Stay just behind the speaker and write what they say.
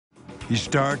He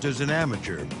starts as an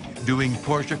amateur, doing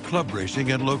Porsche club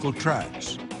racing at local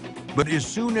tracks, but is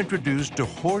soon introduced to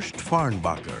Horst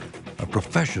Farnbacher, a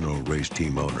professional race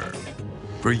team owner.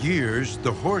 For years,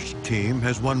 the Horst team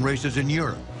has won races in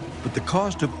Europe, but the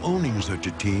cost of owning such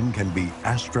a team can be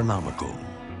astronomical.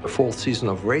 A full season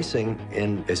of racing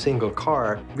in a single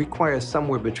car requires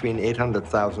somewhere between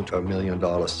 $800,000 to $1 million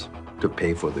to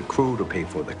pay for the crew, to pay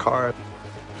for the car.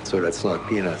 So that's not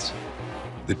peanuts.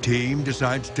 The team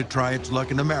decides to try its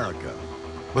luck in America,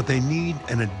 but they need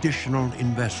an additional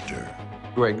investor.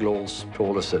 Greg Loles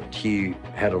told us that he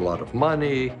had a lot of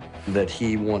money, that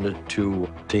he wanted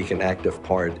to take an active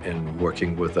part in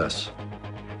working with us.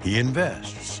 He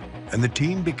invests, and the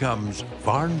team becomes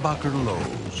Farnbacher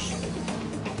Loles.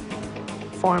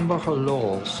 Farnbacher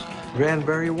Loles ran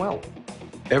very well.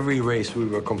 Every race we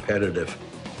were competitive,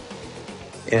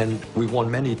 and we won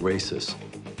many races.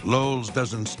 Loles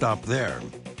doesn't stop there.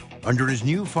 Under his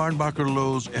new Farnbacher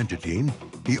Loles entity,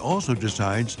 he also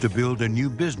decides to build a new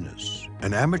business,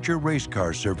 an amateur race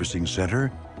car servicing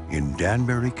center in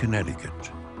Danbury,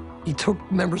 Connecticut. He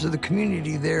took members of the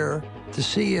community there to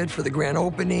see it for the grand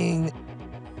opening.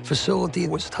 Facility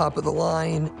was top of the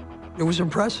line. It was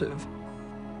impressive.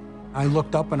 I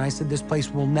looked up and I said, this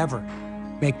place will never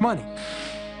make money.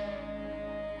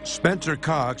 Spencer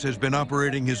Cox has been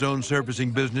operating his own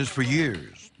servicing business for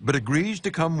years, but agrees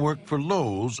to come work for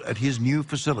Loles at his new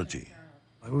facility.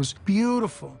 It was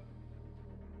beautiful,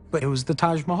 but it was the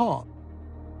Taj Mahal.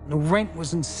 The rent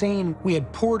was insane. We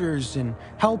had porters and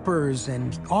helpers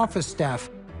and office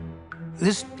staff.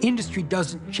 This industry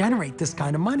doesn't generate this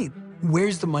kind of money.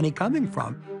 Where's the money coming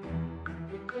from?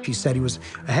 He said he was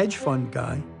a hedge fund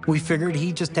guy. We figured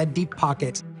he just had deep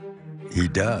pockets. He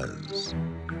does.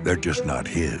 They're just not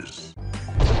his.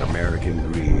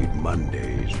 American Greed,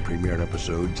 Mondays, premiere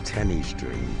episodes 10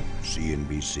 Eastern,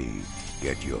 CNBC.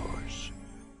 Get yours.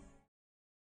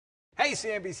 Hey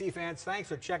CNBC fans, thanks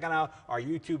for checking out our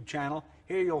YouTube channel.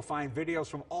 Here you'll find videos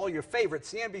from all your favorite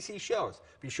CNBC shows.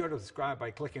 Be sure to subscribe by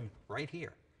clicking right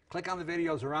here. Click on the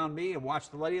videos around me and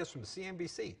watch the latest from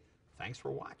CNBC. Thanks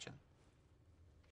for watching.